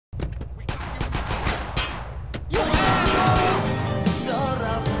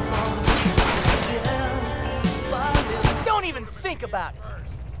think about it.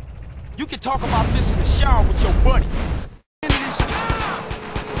 You can talk about this in the shower with your buddy. You're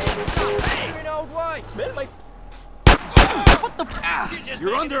an old white. Smell like... What the...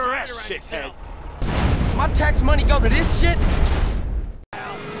 You're under arrest, shithead. My tax money go to this shit?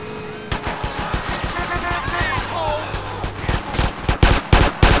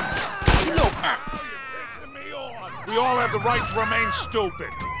 We all have the right to remain stupid.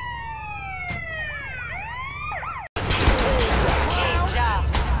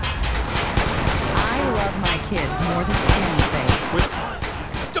 I love my kids more than anything.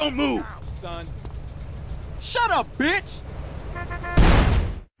 Don't move, son. Shut up, bitch!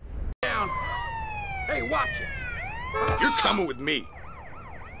 Down. Hey, watch it. You're coming with me.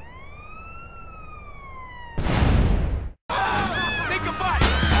 Think about it!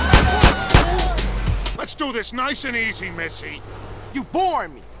 Let's do this nice and easy, Missy. You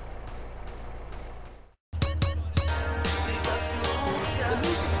boring me.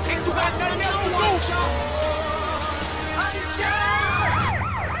 Ain't you got nothing else to do?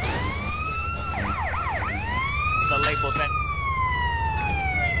 The label that...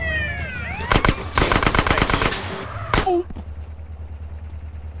 Ooh.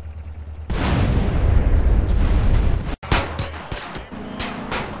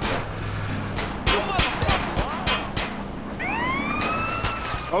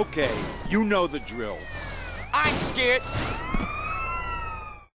 Okay, you know the drill. I ain't scared.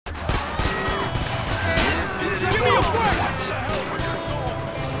 Give me a break!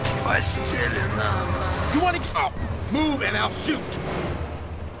 You wanna get up? Move and I'll shoot.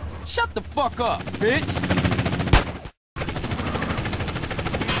 Shut the fuck up, bitch!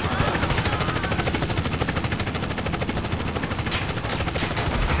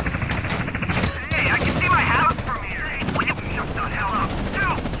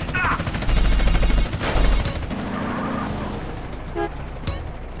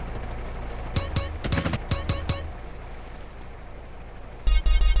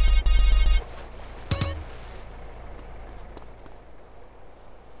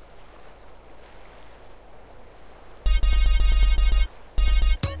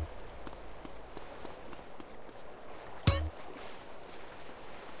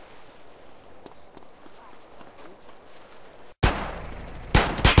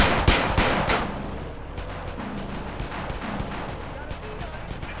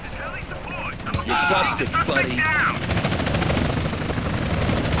 You're busted, buddy.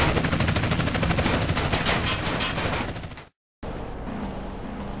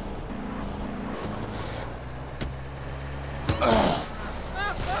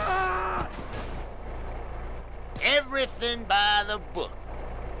 Everything by the book.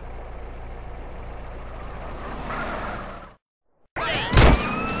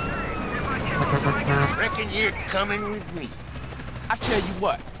 Reckon you're coming with me. I tell you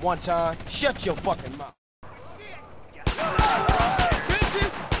what, one time, shut your fucking mouth.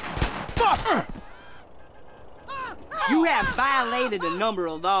 Bitches! Fuck! You have violated a number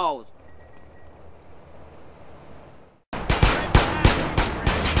of laws.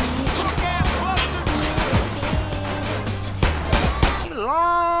 You're a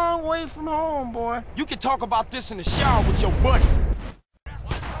long way from home, boy. You can talk about this in the shower with your buddy.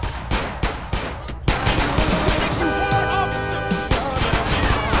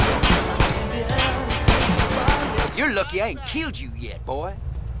 You're lucky I ain't killed you yet, boy.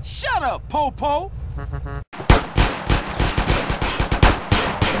 Shut up, Po-Po!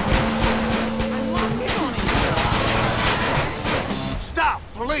 Stop,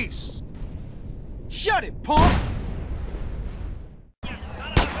 police! Shut it, punk!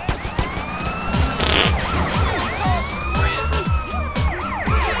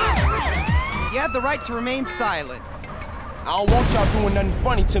 You have the right to remain silent. I don't want y'all doing nothing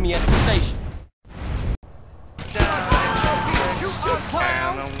funny to me at the station.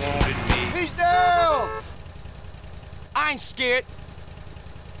 He's down! I ain't scared.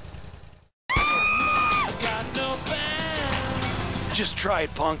 Just try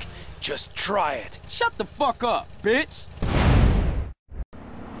it, punk. Just try it. Shut the fuck up, bitch.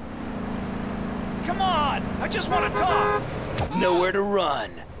 Come on! I just want to talk! Nowhere to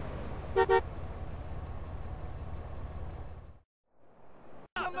run.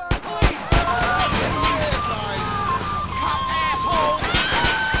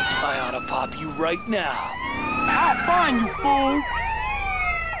 I ought to pop you right now. I'll find you, fool.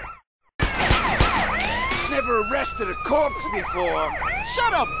 Never arrested a corpse before.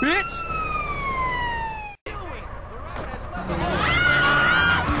 Shut up, bitch.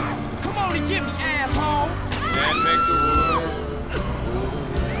 Come on and get me, asshole. Can't make the world.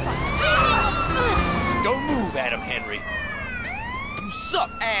 Don't move, Adam Henry.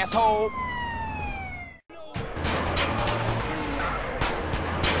 asshole.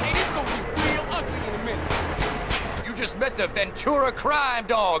 Hey, this gonna be real ugly in a minute. You just met the Ventura crime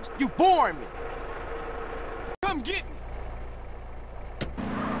dogs. You boring me. Come get me.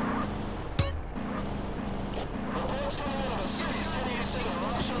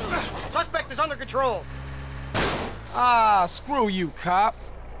 Suspect is under control. Ah, screw you, cop.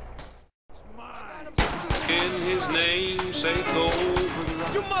 In his name, say go over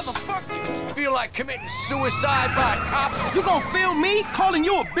the You motherfucker. Feel like committing suicide by cops? You gonna feel me calling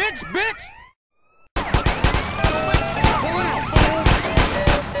you a bitch?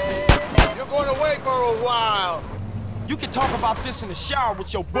 You're going away for a while. You can talk about this in the shower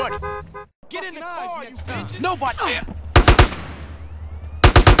with your buddy. Get in the car, you bitch. Nobody.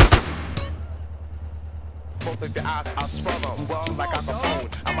 Both of your eyes are sprung well like I'm a phone.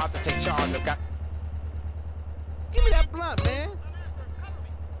 I'm about to take charge of Give me that blunt, man.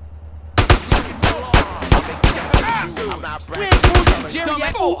 I'm not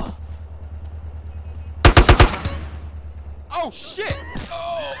Jerry, oh shit!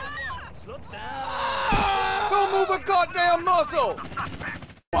 Don't move a goddamn muscle.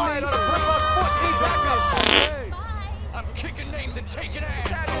 Right on a brick on foot, he's right. I'm kicking names and taking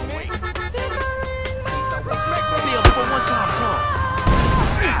ass. Respect me for one time, come.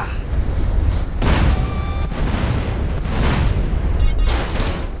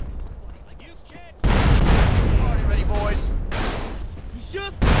 Party ready, boys. You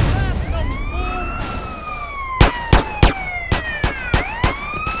just laughing on me, fool!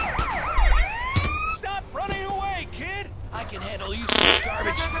 Stop running away, kid! I can handle you some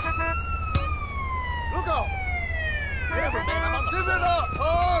garbage. Look out! Whatever, man, I'm on the Give it up,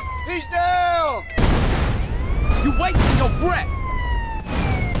 Hog! He's down! You wasting your breath!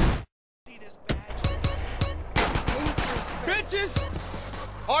 See this badge? Bitches!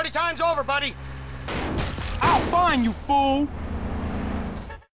 Party time's over, buddy! I'll find you, fool!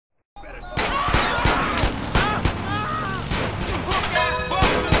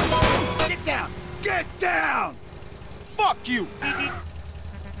 Get down! Get down! Fuck you!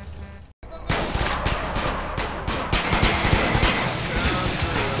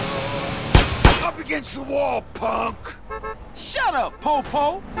 Up against the wall, punk! Shut up,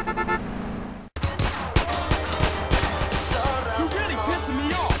 Popo! You really pissing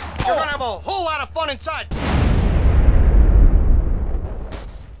me off! You're gonna have a whole lot of fun inside!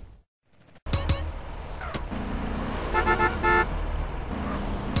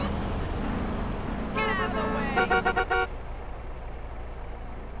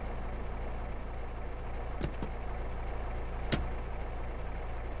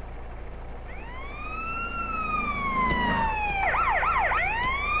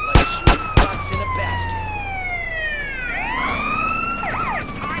 Like shooting ducks in a basket.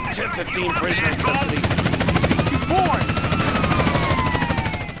 10-15 prisoner in custody. You born!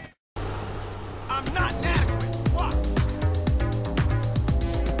 I'm not inadequate! What?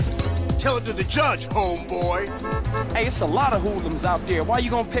 Tell it to the judge, homeboy! Hey, it's a lot of hoodlums out there. Why you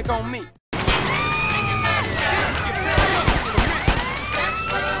gonna pick on me?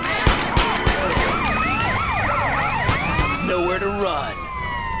 Nowhere to run.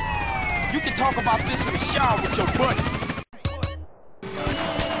 You can talk about this in the shower with your buddy.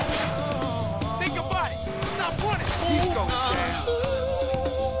 Think about it. Stop running, fool.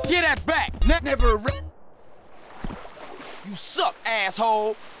 Get that back. Never You suck,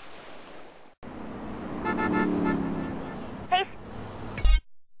 asshole.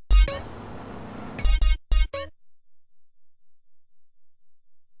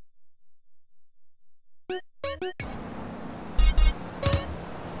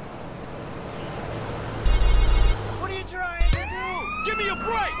 What are you trying to do? Give me a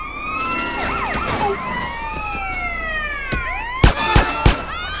break.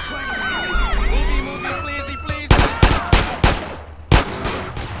 Movie, please.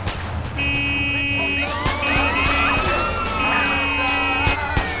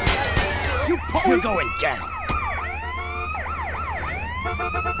 You're going down.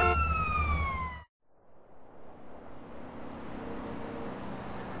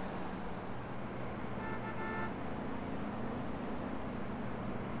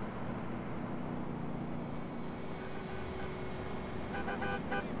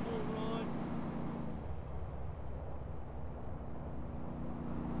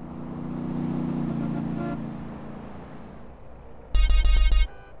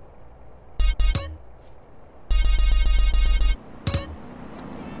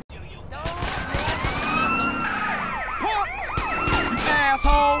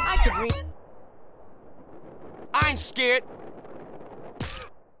 Asshole. I ain't scared.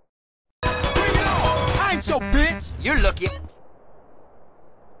 your bitch. You're lucky.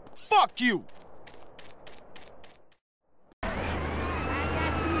 Fuck you.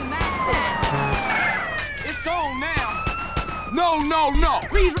 It's on now. No.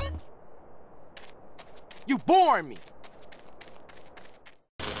 Please. You boring me.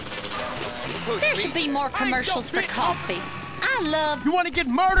 There should be more commercials for coffee. I love... You want to get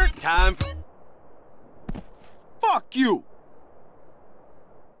murdered? Time. Fuck you.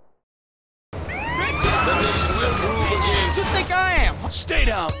 The nation will prove again. What you think I am? Stay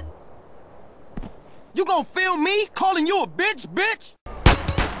down. You gonna film me calling you a bitch?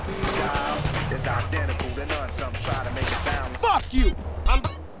 Style is identical to none. Some try to make it sound. Fuck you.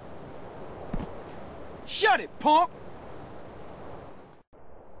 Shut it, punk.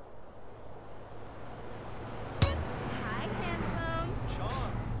 Hi, handsome.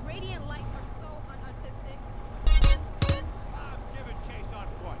 Sean. Radiant lights are so unautistic. Give it chase on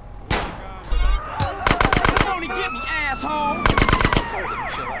what? You only get me, asshole.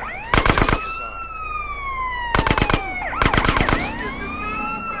 Chill out.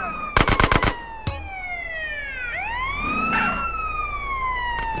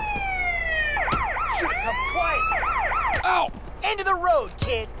 Should've come quiet. Ow. End of the road,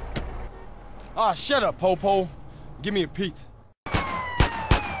 kid. Ah, shut up, Popo. Give me a pizza.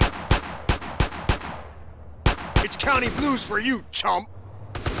 It's county blues for you, chump.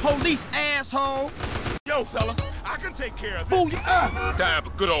 Police, asshole. Yo, fellas, I can take care of Fool this. you. Time for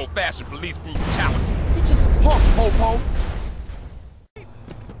good old-fashioned police brutality. You just a punk, Popo.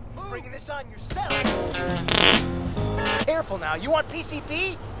 Bringing this on yourself. Careful now. You want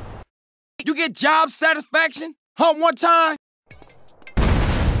PCP? You get job satisfaction? Hump one time?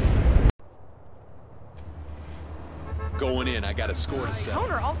 Going in, I got a score to settle.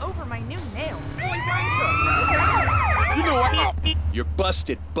 Toner all over my new nail. You know what? You're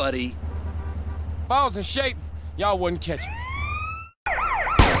busted, buddy. If I was in shape, y'all wouldn't catch me.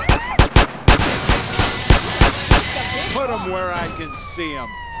 Put him where I can see him.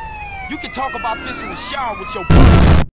 You can talk about this in the shower with your